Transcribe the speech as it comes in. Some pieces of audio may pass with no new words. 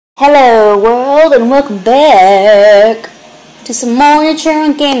Hello world, and welcome back to some more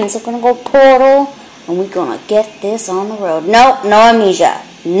InachaironGaming. So we're gonna go Portal and we're gonna get this on the road. No amnesia.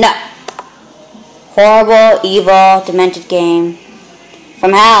 No. Horrible, evil, demented game.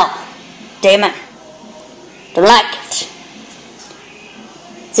 From hell. Demon. Don't like it.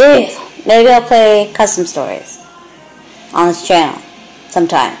 See, maybe I'll play custom stories on this channel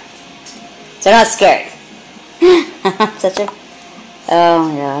sometime. So I'm not scared. Oh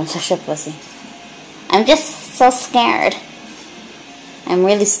my god, I'm such a pussy. I'm just so scared. I'm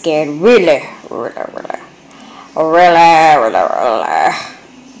really scared. Really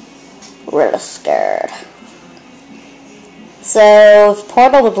scared. So, if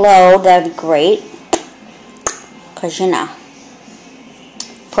Portal would load, that would be great. Because, you know,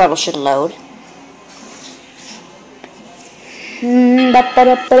 Portal should load. Don't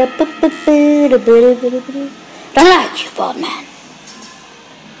like you, bald man.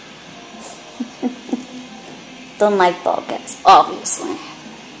 Don't like bald guys, obviously.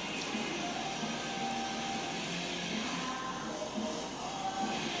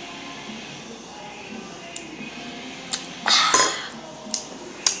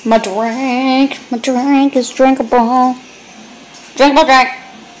 My drink is drinkable. Drinkable drink.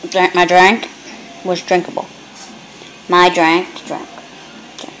 My drink was drinkable. My drink, drink.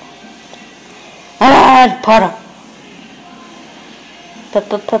 Portal.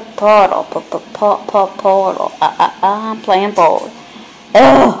 Portal. I'm playing bold.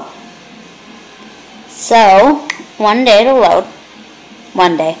 Oh. So, one day to load.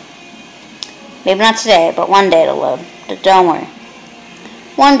 One day. Maybe not today, but one day to load. Don't worry.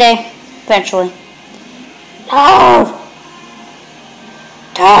 One day, eventually. Load!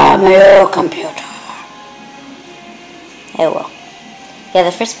 Damn you, computer. It will. Yeah,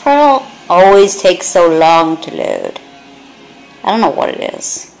 the first Portal always takes so long to load. I don't know what it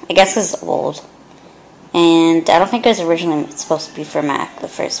is. I guess it's old. And I don't think it was originally supposed to be for Mac, the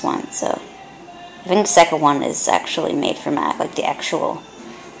first one. So I think the second one is actually made for Mac, like the actual.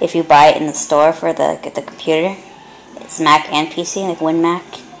 If you buy it in the store for the computer, it's Mac and PC, like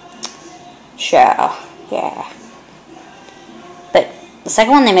WinMac. Sure, yeah. But the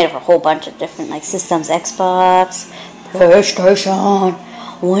second one they made it for a whole bunch of different like systems: Xbox, PlayStation,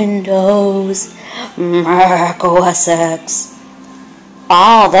 Windows, Mac OS X.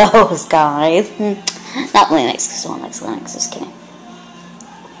 All those guys. Not Linux, because no one likes Linux, just kidding.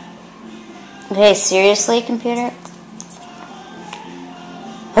 Okay, seriously, computer?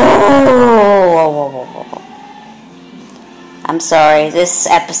 Oh. I'm sorry, this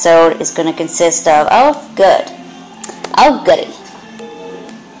episode is going to consist of... Oh, good. Oh, goody.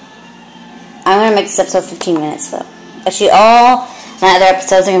 I'm going to make this episode 15 minutes, though. Actually, all my other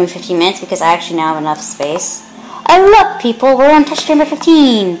episodes are going to be 15 minutes, because I actually now have enough space. Oh look, people, we're on touch chamber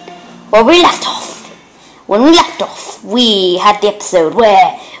 15, where we left off. When we left off, we had the episode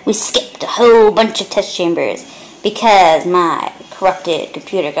where we skipped a whole bunch of test chambers because my corrupted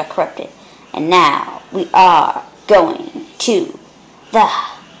computer got corrupted. And now we are going to the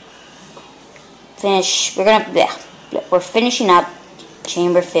finish. We're finishing up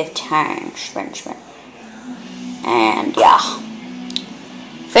chamber 15. And yeah.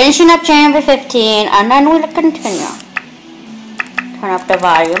 Finishing up chamber 15, and then we'll continue. Turn up the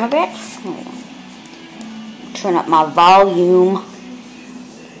volume a bit. Turn up my volume.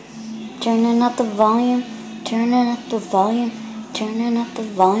 Turning up the volume. Turning up the volume. Turning up the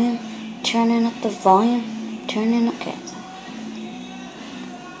volume. Turning up the volume. Turning up. Okay.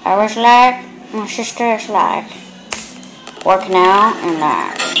 I was like, my sister is like, working out, and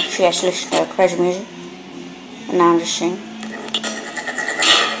she has to listen to crazy music. And now I'm just singing.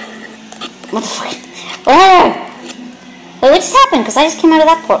 What the fuck? Wait, what just happened? Because I just came out of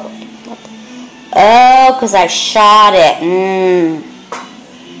that portal. Oh, because I shot it.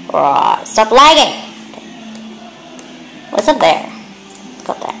 Right. Stop lagging. What's up there? What's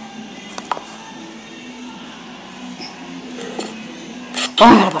up there? Oh, I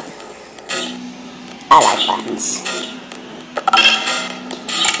got a button. I like buttons.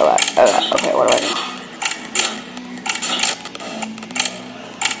 Alright. Okay, what do I do?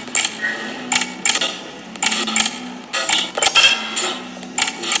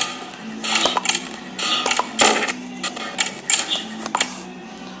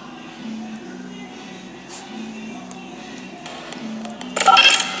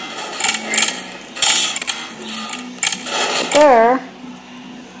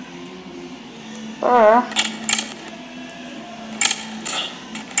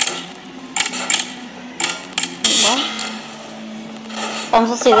 I'm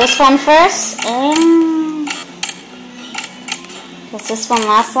supposed to do this one first. Does this one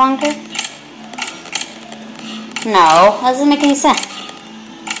last longer? No, that doesn't make any sense.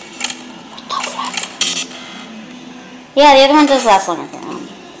 What the fuck? Yeah, the other one does last longer.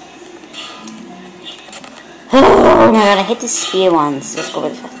 Oh my god, I hate these speed ones. Let's go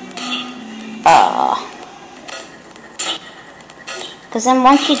with it. Because then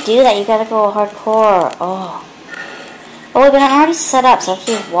once you do that, you gotta go hardcore. Oh. Oh wait, but I'm already set up, so I have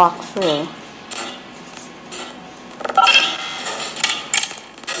to just walk through.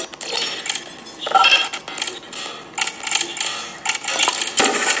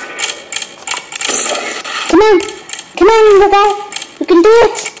 Come on! Come on, little guy! You can do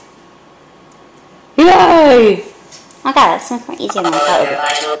it! Yay! Oh god, that's much more easier than I thought it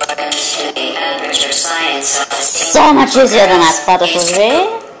would be. So much easier than I thought it would be.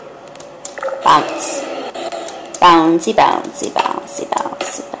 Bounce. Bouncy, bouncy, bouncy,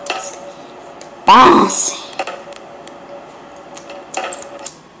 bouncy, bouncy. Bouncy.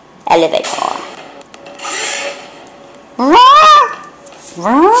 Elevator.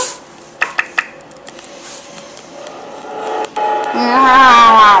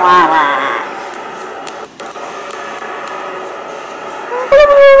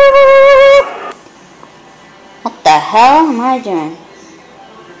 What the hell am I doing?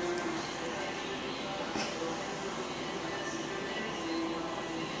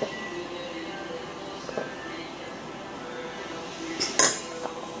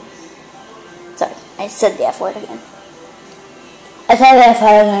 Sorry, I said the F word again. I said the F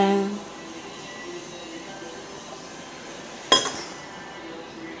word again.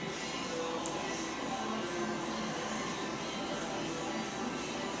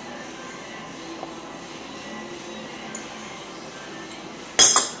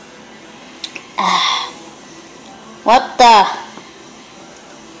 What the?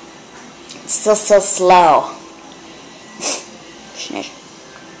 It's still so slow.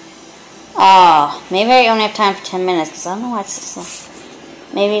 Oh, maybe I only have time for 10 minutes because I don't know why it's so slow.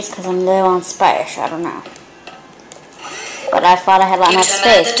 Maybe it's because I'm low on spice. I don't know. But I thought I had a lot enough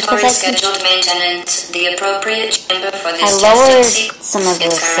space because scheduled maintenance. The appropriate chamber for this I lowered some of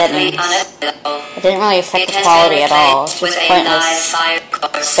the settings. It didn't really affect the quality at all. It's just pointless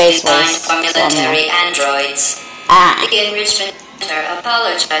space waste. Androids. The Enrichment Center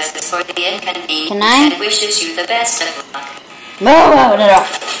apologizes for the inconvenience and wishes you the best of luck. No.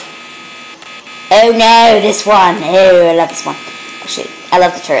 Oh no, this one. Oh, I love this one. Actually, I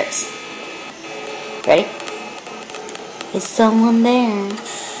love the turrets. Ready? Is someone there?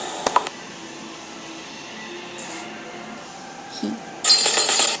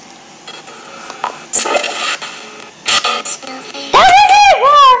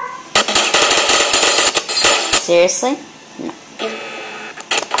 Seriously? No.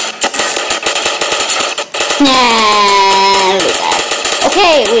 Nah,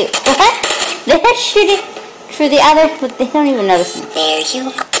 okay, wait, what? They're shooting through the other, but they don't even notice me. There you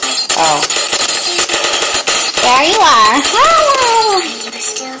are. Oh. There you are. Hello. Are you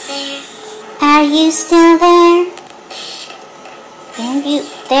still there? Are you still there?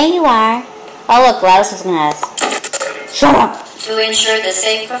 There you are. Oh look, Gladys was gonna ask. Shut up. To ensure the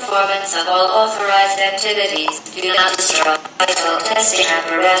safe performance of all authorized activities, do not destroy vital testing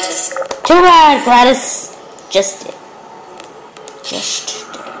apparatus. Too bad, Gladys. Just did.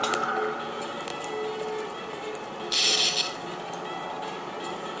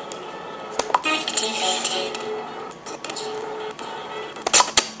 Activated.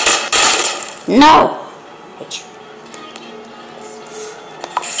 No! Hate you.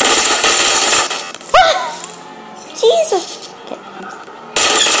 Ah! Jesus! Okay.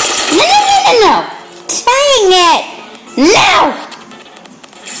 No! Dang it! No!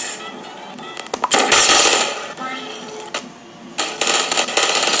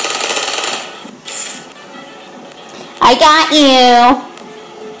 I got you!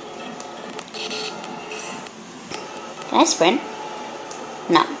 Can I sprint?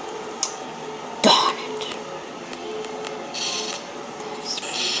 No. Darn it.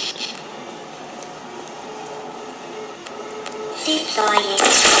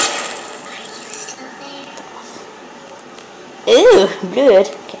 Ooh, good.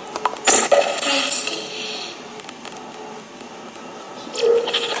 Okay.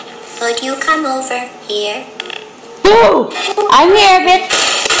 Would you come over here? Ooh, I'm here, bitch.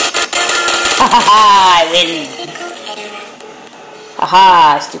 Haha, I win.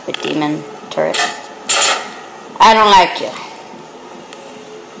 Haha, stupid demon turret. I don't like you.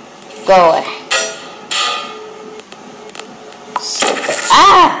 Go away. Stupid.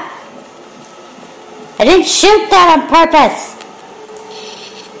 Ah! I didn't shoot that on purpose.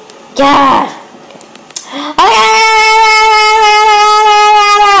 God. Okay.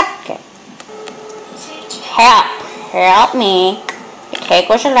 help me. The cake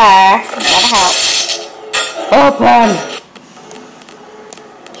was a liar. You gotta help. Open!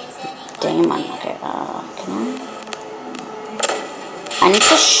 Damon, okay, can I need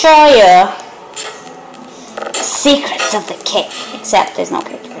to show you the secrets of the cake. Except there's no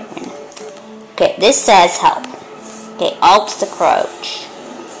cake right now. Okay, this says help. Okay, alt to crouch.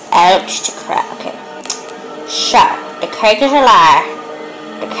 Ouch to crouch. Okay. So, the cake is a liar.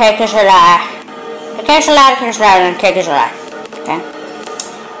 The cake is a liar. The cake is a liar, the cake is a liar, and the cake is a liar. Okay?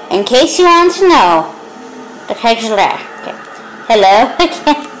 In case you want to know, the cake is a liar. Okay. Hello?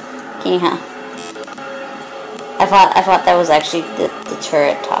 Can you help? I thought that was actually the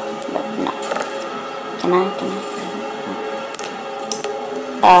turret talking, but no. Can I?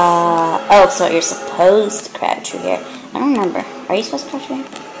 Oh, so you're supposed to crouch through here. I don't remember. Are you supposed to crouch through here?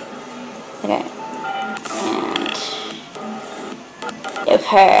 Okay. And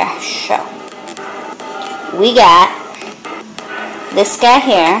okay, so we got this guy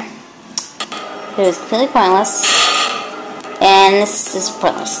here who is completely pointless, and this is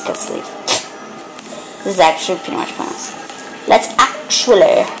pointless. Let's leave. This is actually pretty much pointless. Let's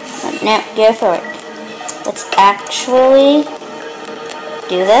actually no, go for it. Let's actually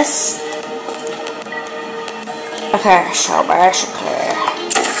do this. Okay, so basically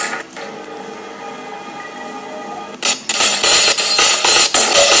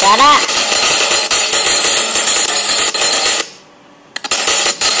shut up!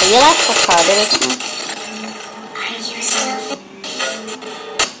 Are you like retarded or something? Are you still?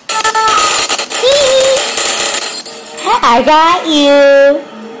 I got you.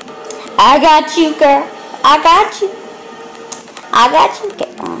 I got you, girl. I got you. I got you.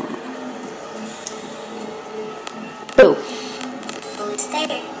 Boo. Who's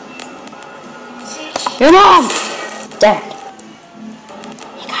there? Your mom. Dad.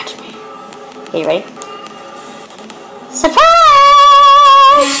 He got me. Okay, you ready? Surprise!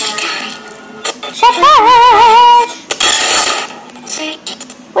 Surprise! Wait,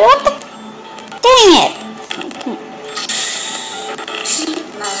 what the? Dang it!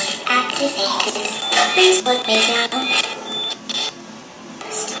 Mode activated. Please put me down.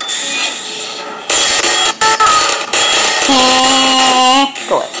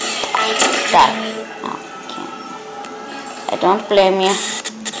 Go it. Got it. No, can't. I don't blame you.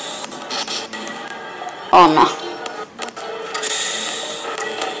 Oh no.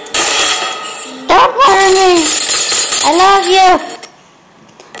 Don't hurt me. I love you.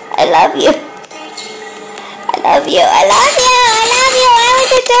 I love you. I love you. I love you. I love you. Why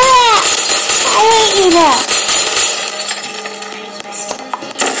would you do that? I hate you now.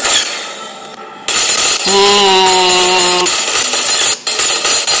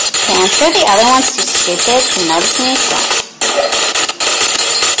 Okay, I'm sure the other one's too stupid to notice me, so.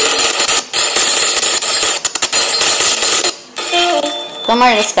 Go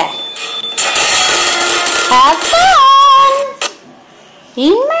murder this guy. Have fun! Be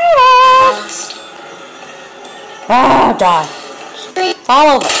murdered! Oh, die. Fall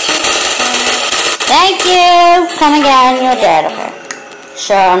over. Thank you! Come again, you're dead, okay.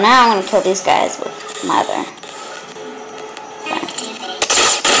 So now I'm gonna kill these guys with my other. Okay.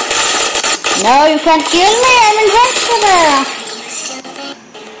 No, you can't kill me! I'm invincible!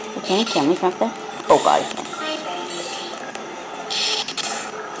 Can you kill me from up there? Oh god, you can.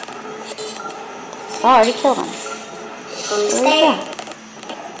 Oh, I already killed him. Who's Where there? are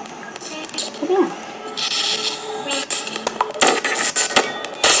you?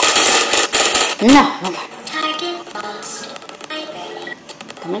 No, no. Target lost.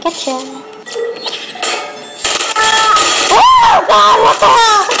 Come and get you. Oh god, what the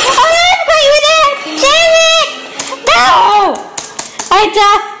hell? Oh, you were there! Damn it! No! I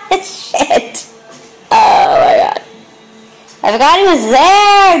died. Shit. Oh my god. I forgot he was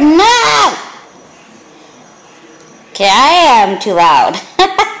there. No! Okay, I am too loud.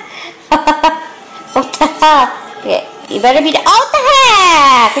 What the hell? Okay, you better be dead. Oh, what the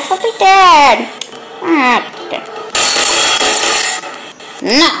heck? You're supposed to be dead.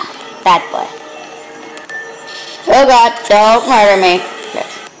 No, bad boy. Oh god, don't murder me.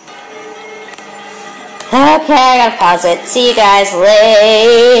 Okay, I gotta pause it. See you guys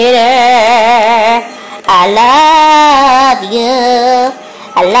later. I love you.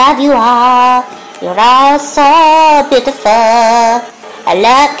 I love you all. You're all so beautiful. I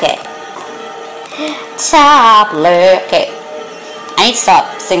love it. Top left. Okay. I need to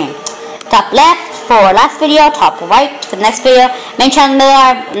stop singing. Top left for last video. Top right for the next video. Main channel,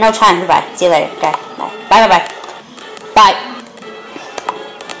 no time. Goodbye. See you later. Okay. Bye. Bye. Bye. Bye. Bye.